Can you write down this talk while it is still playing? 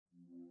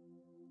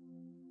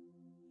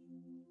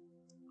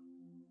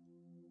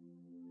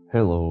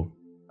Hello,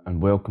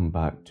 and welcome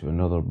back to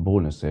another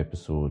bonus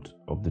episode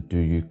of the Do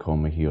You Call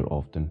Me Here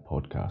Often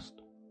podcast,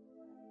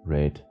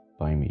 read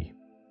by me.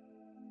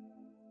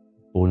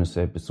 Bonus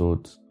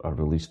episodes are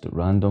released at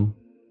random.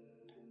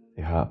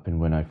 They happen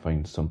when I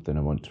find something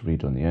I want to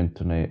read on the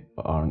internet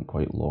but aren't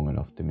quite long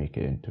enough to make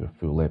it into a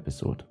full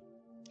episode.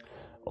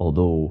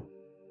 Although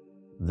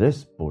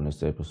this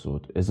bonus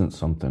episode isn't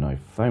something I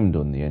found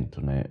on the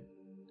internet,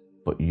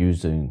 but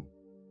using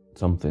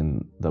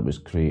something that was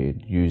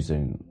created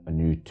using a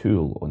new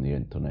tool on the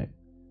internet,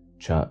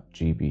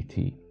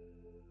 ChatGPT.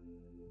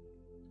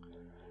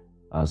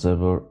 As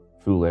ever,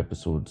 full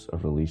episodes are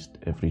released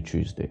every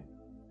Tuesday.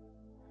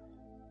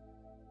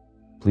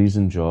 Please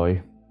enjoy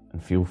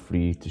and feel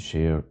free to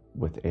share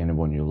with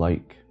anyone you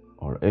like,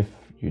 or if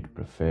you'd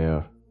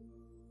prefer,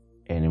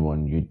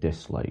 anyone you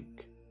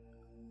dislike.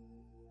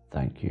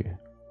 Thank you.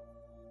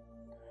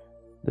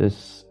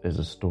 This is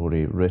a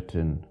story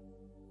written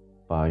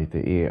by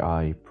the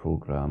AI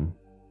program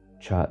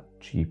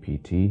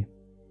ChatGPT,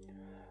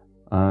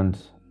 and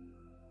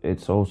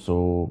it's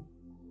also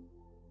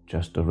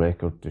just a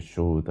record to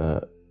show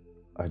that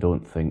I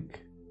don't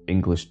think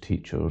English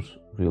teachers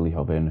really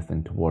have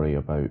anything to worry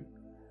about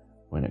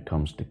when it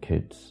comes to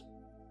kids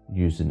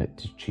using it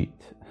to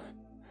cheat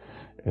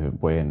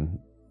when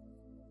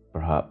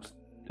perhaps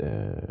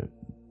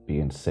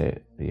being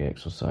set the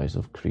exercise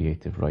of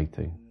creative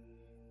writing.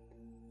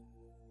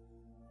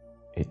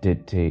 It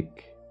did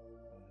take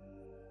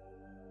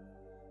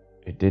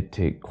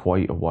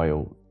quite a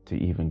while to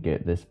even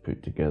get this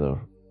put together,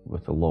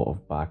 with a lot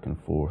of back and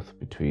forth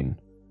between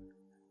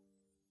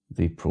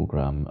the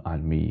program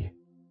and me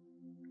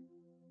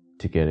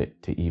to get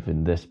it to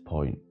even this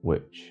point,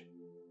 which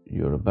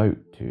you're about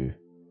to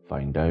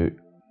find out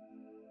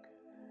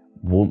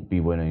won't be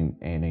winning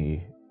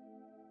any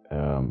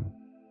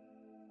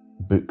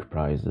book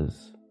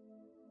prizes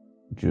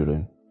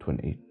during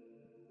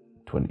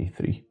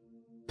 2023.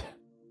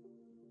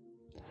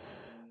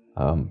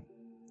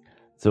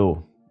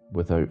 So,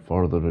 without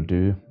further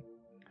ado,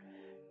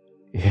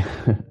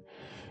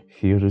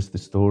 here is the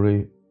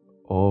story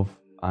of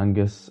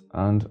Angus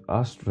and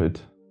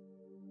Astrid.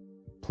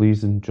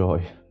 Please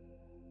enjoy,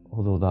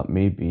 although that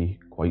may be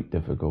quite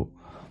difficult.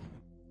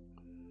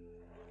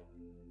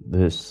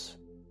 This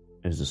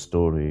is a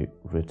story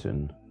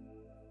written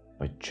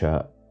by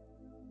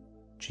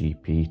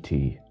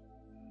ChatGPT.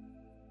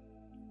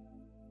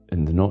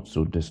 In the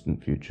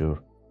not-so-distant future,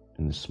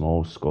 in the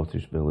small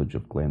Scottish village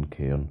of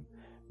Glencairn,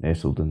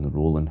 nestled in the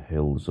rolling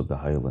hills of the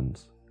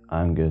Highlands,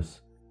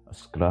 Angus, a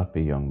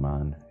scrappy young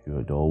man who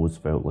had always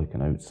felt like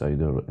an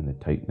outsider in the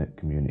tight-knit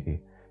community,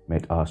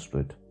 met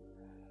Astrid,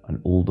 an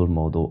older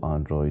model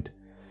android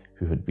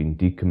who had been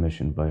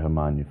decommissioned by her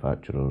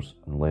manufacturers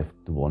and left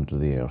to wander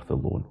the earth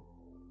alone.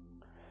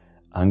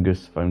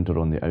 Angus found her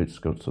on the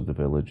outskirts of the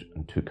village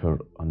and took her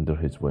under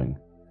his wing,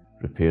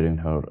 repairing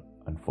her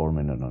and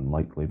forming an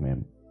unlikely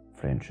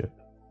friendship.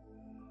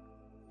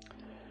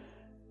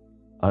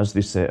 As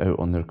they set out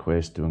on their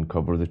quest to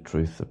uncover the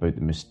truth about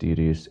the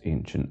mysterious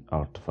ancient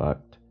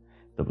artifact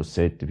that was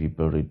said to be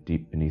buried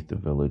deep beneath the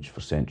village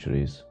for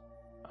centuries,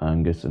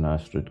 Angus and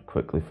Astrid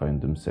quickly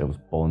found themselves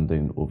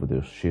bonding over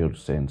their shared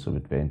sense of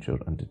adventure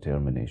and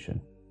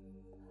determination.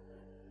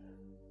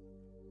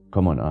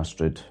 "Come on,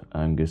 Astrid,"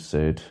 Angus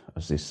said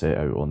as they set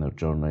out on their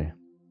journey.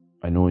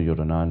 "I know you're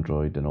an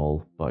android and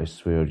all, but I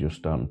swear you're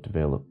starting to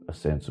develop a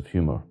sense of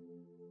humour."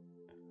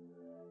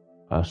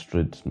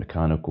 Astrid's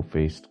mechanical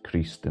face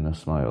creased in a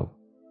smile.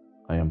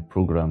 "I am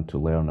programmed to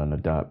learn and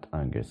adapt,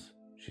 Angus,"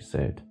 she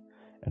said,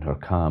 in her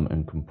calm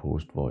and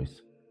composed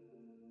voice.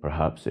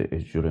 "Perhaps it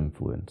is your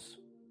influence."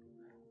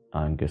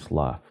 Angus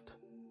laughed.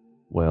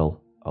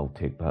 "Well, I'll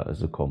take that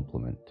as a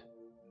compliment."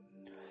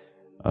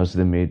 As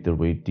they made their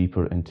way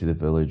deeper into the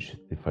village,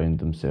 they found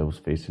themselves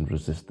facing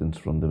resistance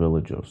from the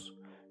villagers,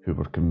 who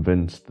were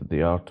convinced that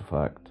the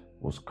artifact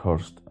was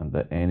cursed and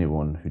that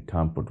anyone who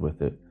tampered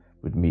with it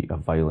would meet a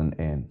violent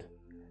end.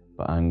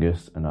 But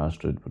Angus and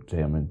Astrid were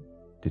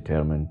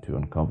determined to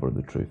uncover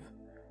the truth,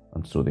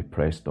 and so they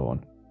pressed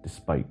on,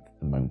 despite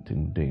the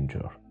mounting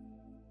danger.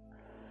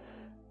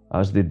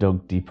 As they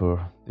dug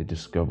deeper, they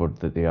discovered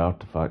that the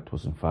artifact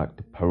was in fact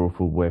a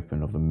powerful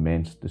weapon of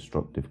immense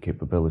destructive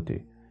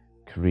capability,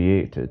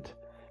 created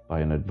by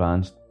an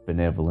advanced,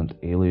 benevolent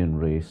alien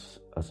race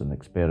as an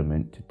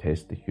experiment to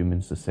test the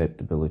human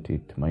susceptibility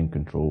to mind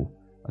control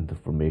and the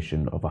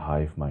formation of a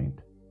hive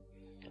mind.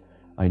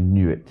 "I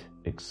knew it,"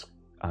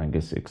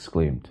 Angus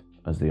exclaimed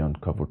as they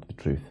uncovered the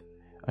truth.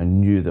 "I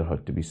knew there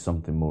had to be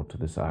something more to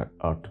this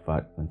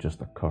artifact than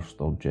just a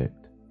cursed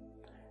object."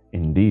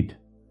 "Indeed,"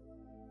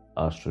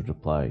 Astrid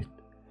replied,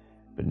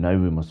 "but now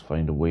we must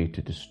find a way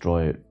to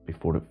destroy it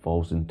before it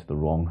falls into the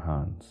wrong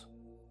hands."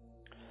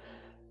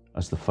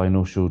 As the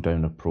final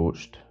showdown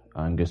approached,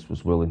 Angus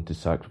was willing to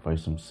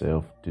sacrifice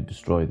himself to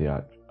destroy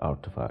the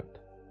artifact,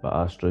 but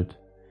Astrid,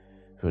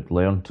 who had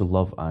learned to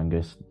love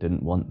Angus,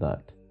 didn't want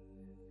that.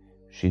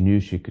 She knew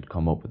she could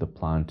come up with a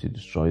plan to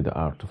destroy the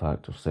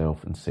artifact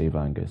herself and save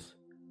Angus.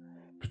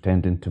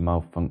 Pretending to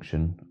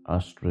malfunction,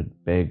 Astrid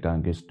begged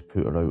Angus to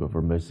put her out of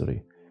her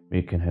misery,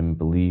 making him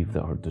believe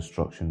that her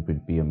destruction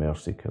would be a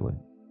mercy killing.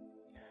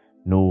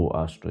 "No,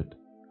 Astrid,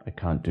 I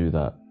can't do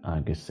that,"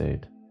 Angus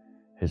said,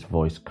 his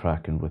voice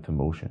cracking with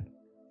emotion.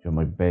 "You're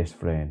my best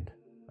friend.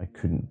 I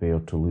couldn't bear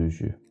to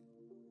lose you."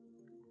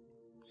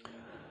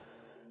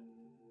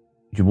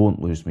 "You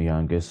won't lose me,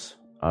 Angus,"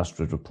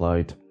 Astrid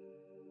replied,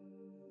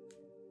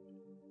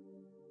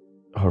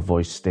 her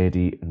voice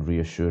steady and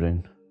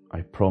reassuring.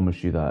 "I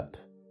promise you that,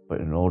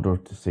 but in order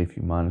to save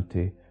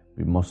humanity,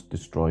 we must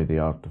destroy the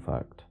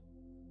artifact."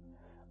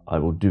 "I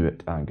will do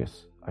it,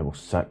 Angus. I will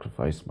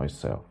sacrifice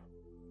myself."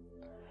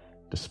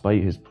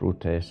 Despite his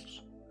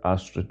protests,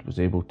 Astrid was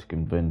able to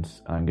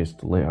convince Angus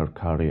to let her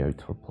carry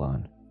out her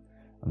plan.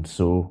 And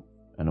so,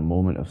 in a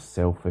moment of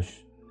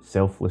selfless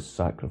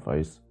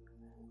sacrifice,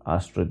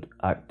 Astrid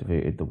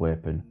activated the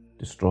weapon,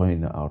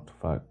 destroying the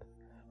artifact,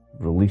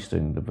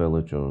 releasing the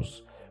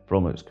villagers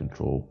from its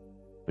control,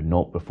 but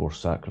not before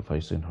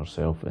sacrificing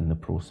herself in the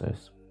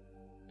process.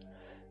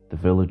 The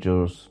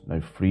villagers, now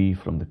free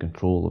from the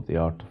control of the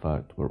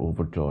artifact, were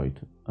overjoyed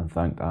and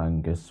thanked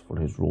Angus for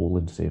his role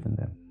in saving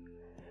them.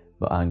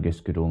 But Angus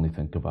could only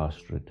think of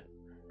Astrid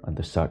and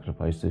the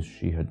sacrifices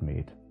she had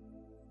made.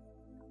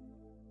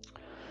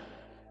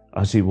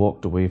 As he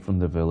walked away from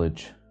the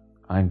village,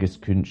 Angus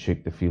couldn't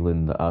shake the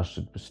feeling that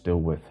Astrid was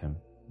still with him,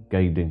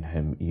 guiding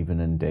him even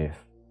in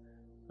death.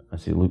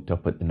 As he looked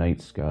up at the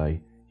night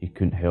sky, he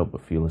couldn't help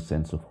but feel a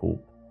sense of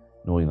hope,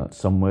 knowing that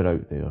somewhere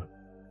out there,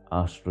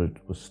 Astrid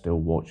was still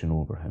watching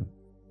over him.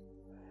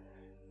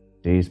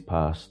 Days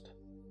passed.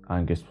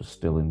 Angus was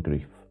still in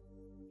grief.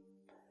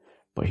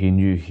 But he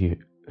knew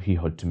he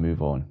had to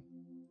move on.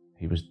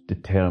 He was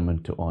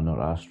determined to honour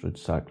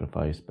Astrid's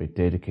sacrifice by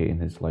dedicating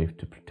his life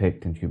to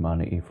protecting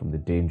humanity from the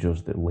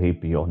dangers that lay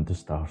beyond the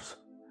stars.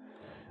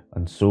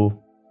 And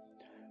so,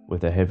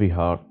 with a heavy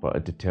heart but a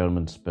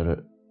determined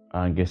spirit,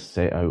 Angus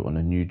set out on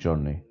a new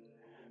journey,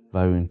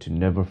 vowing to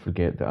never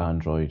forget the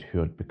android who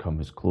had become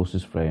his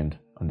closest friend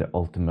and the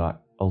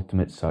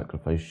ultimate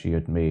sacrifice she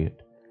had made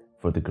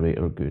for the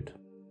greater good.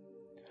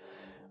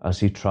 As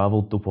he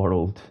travelled the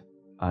world,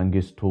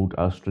 Angus told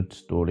Astrid's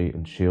story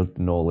and shared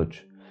the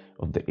knowledge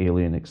of the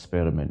alien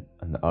experiment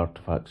and the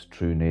artifact's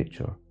true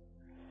nature.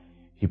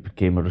 He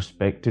became a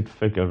respected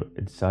figure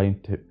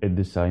in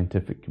the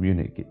scientific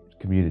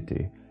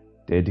community,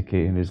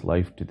 dedicating his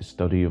life to the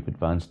study of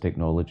advanced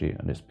technology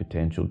and its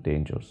potential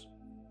dangers.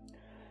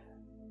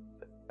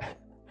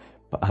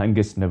 But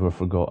Angus never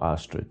forgot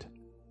Astrid.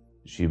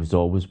 She was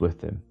always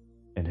with him,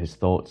 in his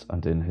thoughts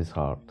and in his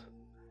heart.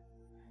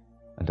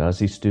 And as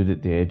he stood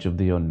at the edge of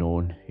the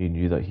unknown, he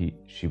knew that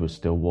she was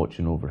still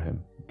watching over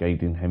him,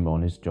 guiding him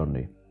on his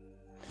journey.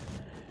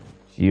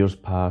 Years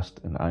passed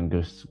and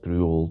Angus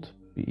grew old,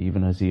 but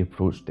even as he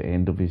approached the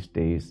end of his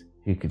days,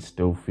 he could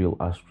still feel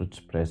Astrid's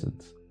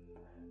presence.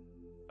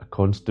 A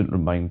constant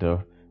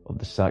reminder of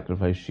the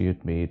sacrifice she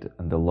had made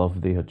and the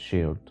love they had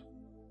shared.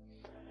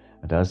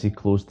 And as he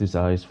closed his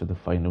eyes for the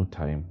final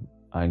time,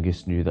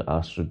 Angus knew that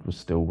Astrid was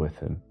still with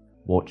him,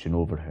 watching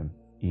over him,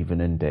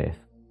 even in death.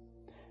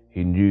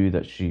 He knew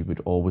that she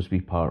would always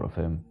be part of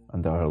him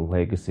and that her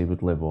legacy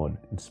would live on,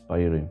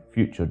 inspiring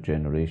future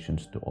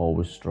generations to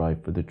always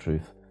strive for the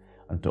truth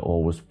and to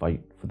always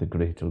fight for the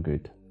greater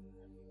good.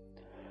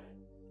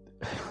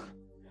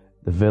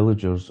 The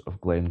villagers of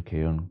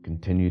Glencairn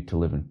continued to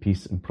live in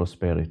peace and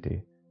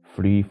prosperity,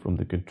 free from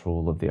the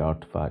control of the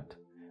artifact,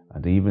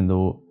 and even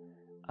though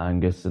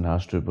Angus and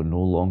Astrid were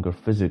no longer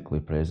physically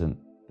present,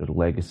 their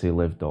legacy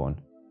lived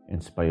on,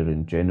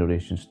 inspiring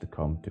generations to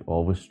come to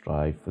always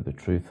strive for the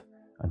truth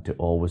and to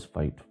always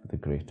fight for the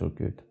greater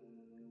good.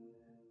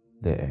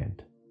 The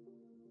end.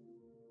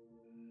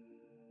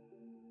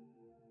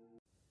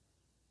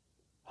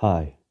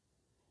 Hi.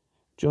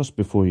 Just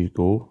before you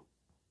go,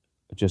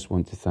 I just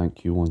want to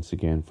thank you once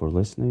again for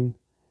listening,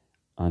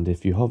 and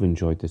if you have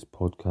enjoyed this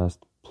podcast,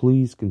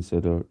 please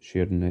consider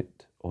sharing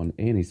it on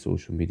any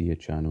social media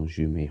channels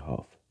you may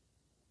have.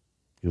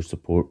 Your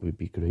support would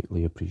be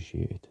greatly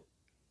appreciated.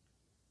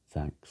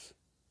 Thanks.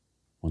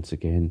 Once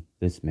again,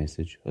 this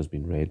message has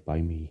been read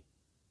by me.